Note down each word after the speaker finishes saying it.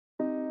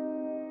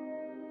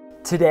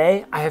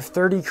Today, I have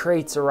 30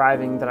 crates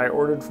arriving that I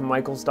ordered from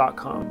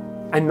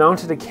Michaels.com. I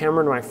mounted a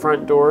camera to my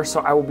front door, so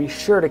I will be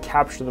sure to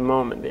capture the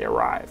moment they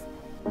arrive.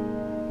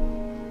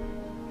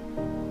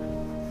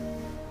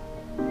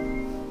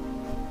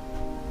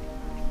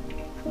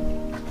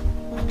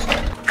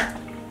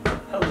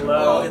 Hello.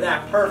 Oh, look at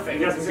that, perfect.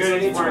 You got some This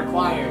good is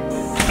required.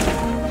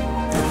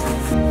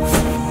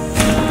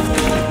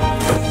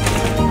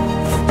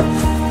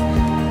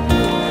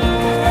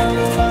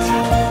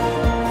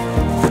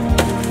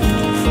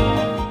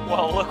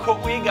 Look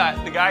what we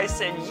got. The guy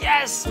said,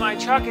 yes, my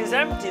truck is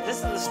empty. This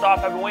is the stop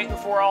I've been waiting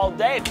for all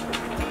day.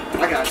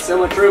 I got so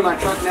much room in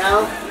my truck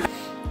now.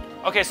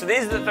 Okay, so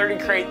these are the 30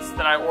 crates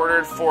that I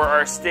ordered for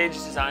our stage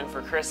design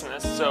for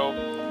Christmas. So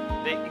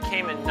they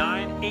came in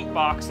 8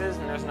 boxes,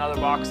 and there's another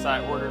box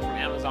that I ordered from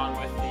Amazon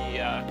with the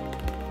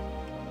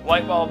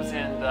light bulbs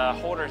and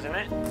holders in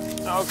it.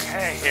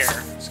 Okay, here,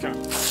 just gonna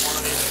put one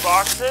of these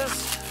boxes.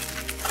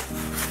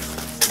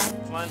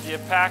 Plenty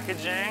of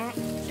packaging,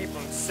 keep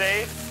them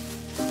safe.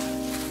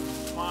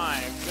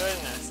 My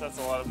goodness, that's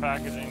a lot of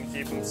packaging to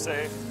keep them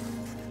safe.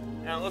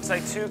 And it looks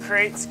like 2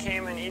 crates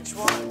came in each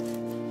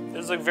one.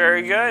 These look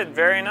very good,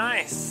 very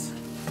nice.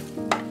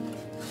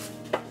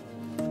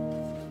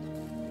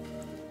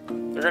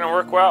 They're gonna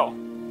work well.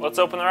 Let's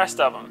open the rest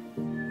of them.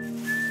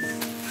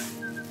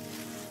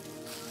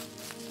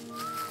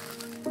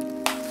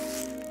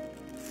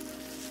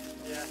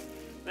 Yeah,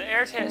 the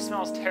air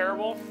smells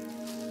terrible,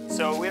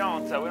 so we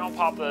don't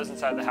pop those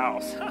inside the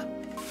house.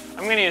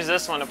 I'm going to use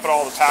this one to put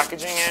all the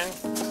packaging in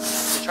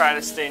to try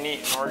to stay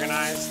neat and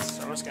organized.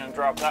 So I'm just going to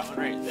drop that one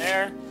right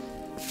there.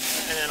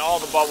 And then all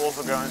the bubbles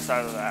will go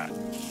inside of that.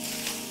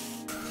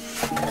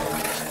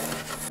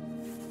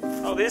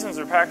 Oh, these ones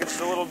are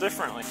packaged a little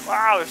differently.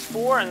 Wow, there's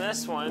 4 in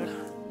this one.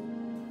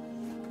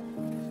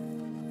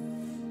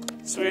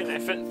 Sweet, and they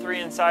fit 3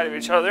 inside of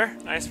each other.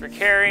 Nice for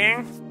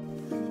carrying.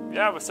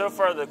 Yeah, but so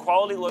far the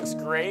quality looks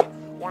great.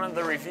 A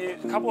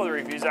couple of the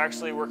reviews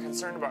actually were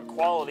concerned about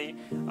quality.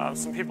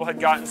 Some people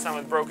had gotten some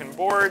with broken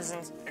boards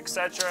and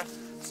etc.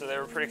 So they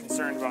were pretty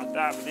concerned about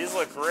that. But these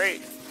look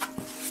great.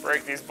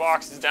 Break these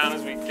boxes down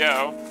as we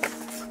go.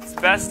 It's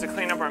best to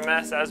clean up our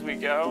mess as we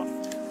go.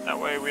 That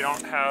way we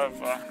don't have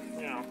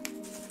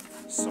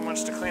so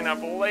much to clean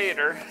up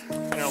later.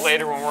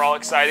 Later when we're all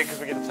excited because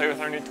we get to play with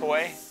our new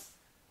toy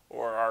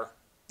or our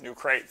new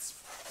crates.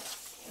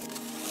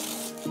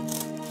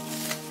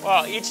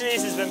 Well, each of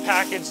these has been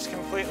packaged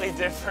completely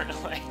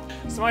differently.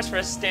 So much for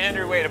a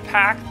standard way to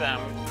pack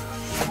them.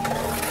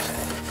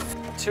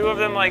 2 of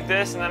them like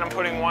this, and then I'm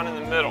putting 1 in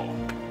the middle.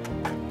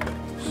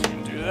 So you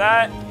can do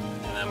that,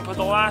 and then put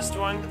the last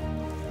one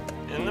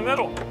in the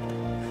middle.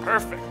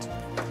 Perfect.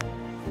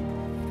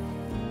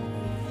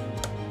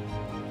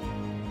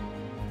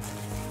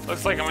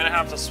 Looks like I'm gonna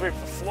have to sweep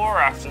the floor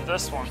after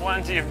this one.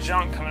 Plenty of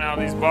junk coming out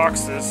of these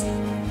boxes.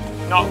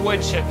 Not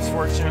wood chips,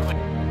 fortunately.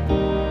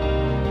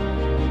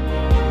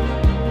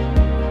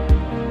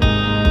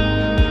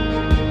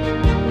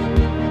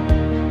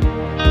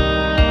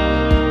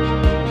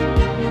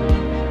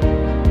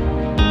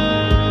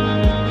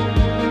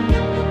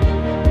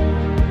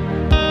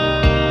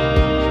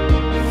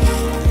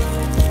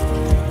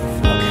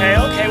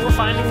 Okay, we're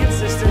finding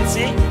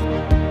consistency. So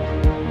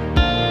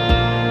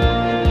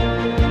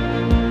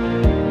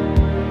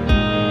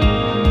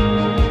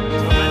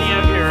many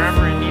of you are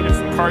ever in need of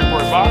some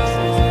cardboard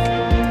boxes.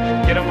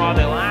 Get them while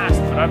they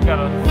last, but I've got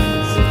a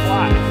limited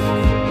supply.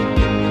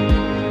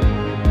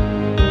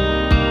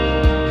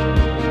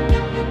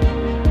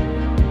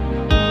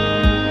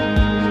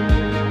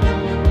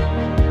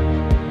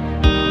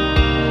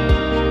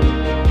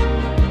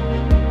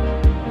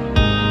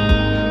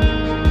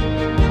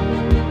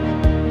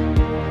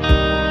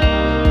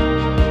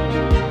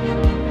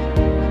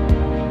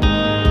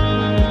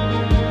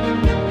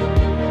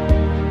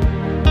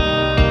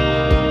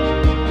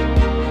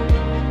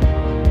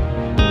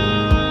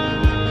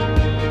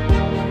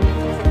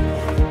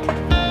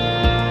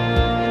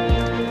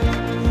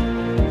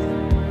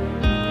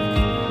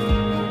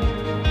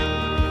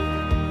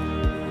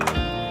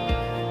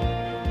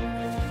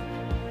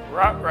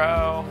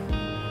 Ruh-roh.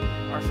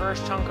 Our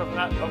first chunk of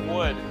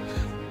wood.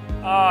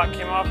 Oh, it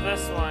came off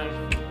this one.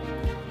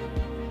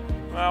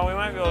 Well, we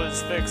might be able to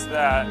just fix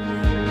that.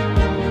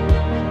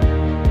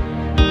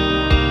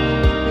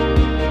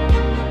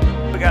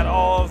 We got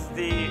all of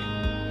the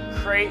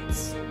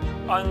crates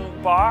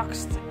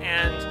unboxed,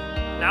 and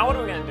now what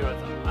are we gonna do with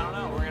them? I don't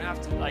know. We're gonna have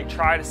to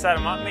try to set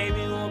them up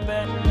maybe a little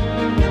bit.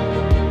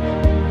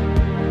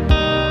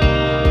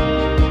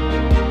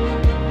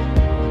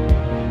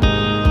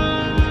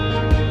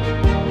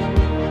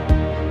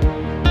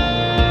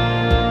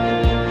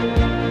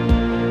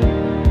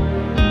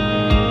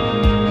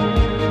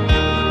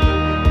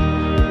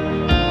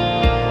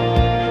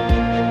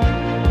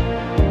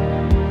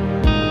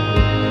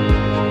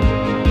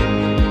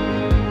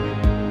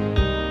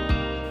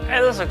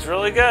 This looks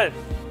really good.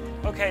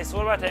 Okay, so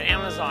what about the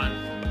Amazon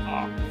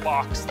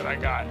box that I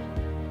got?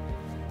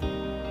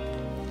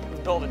 Let's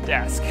build a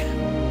desk.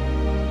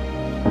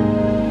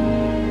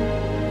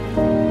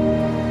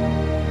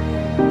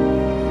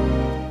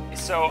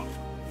 So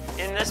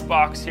in this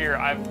box here,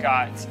 I've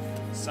got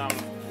some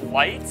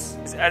lights,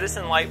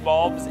 Edison light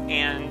bulbs,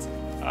 and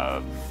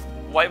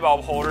light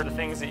bulb holder, the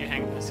things that you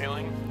hang from the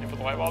ceiling and put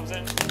the light bulbs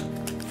in.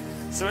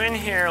 So in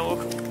here,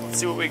 let's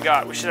see what we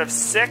got. We should have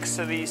 6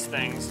 of these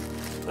things.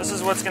 This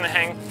is what's gonna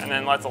hang, and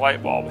then let the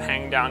light bulb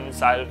hang down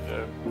inside of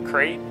the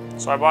crate.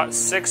 So I bought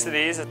 6 of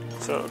these.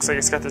 So it looks like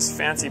it's got this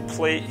fancy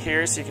plate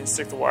here so you can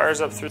stick the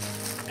wires up through.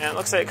 And it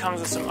looks like it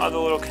comes with some other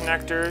little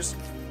connectors,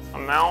 a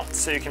mount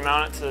so you can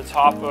mount it to the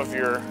top of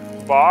your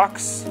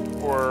box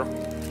or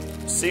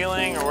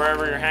ceiling or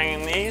wherever you're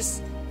hanging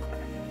these.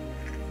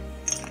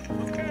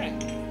 Okay.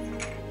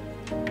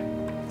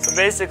 So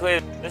basically,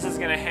 this is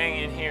gonna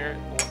hang in here.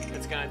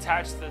 It's gonna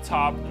attach to the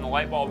top and the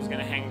light bulb is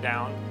gonna hang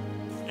down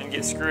and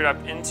get screwed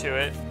up into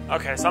it.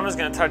 Okay, so I'm just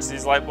gonna touch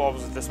these light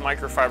bulbs with this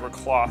microfiber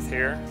cloth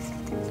here.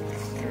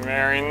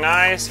 Very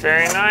nice,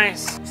 very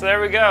nice. So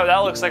there we go. That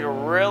looks like a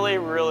really,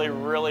 really,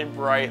 really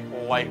bright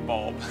light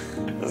bulb.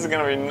 This is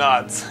gonna be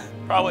nuts.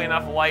 Probably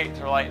enough light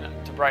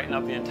to brighten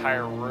up the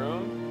entire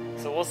room.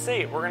 So we'll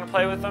see. We're gonna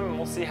play with them and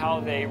we'll see how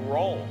they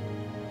roll.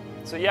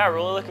 So yeah,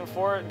 really looking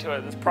forward to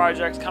it. This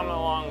project's coming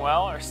along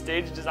well. Our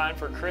stage design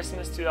for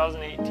Christmas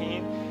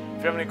 2018.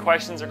 If you have any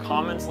questions or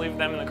comments, leave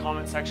them in the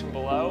comment section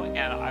below,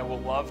 and I will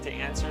love to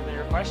answer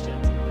your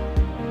questions.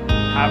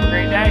 Have a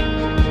great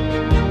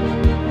day.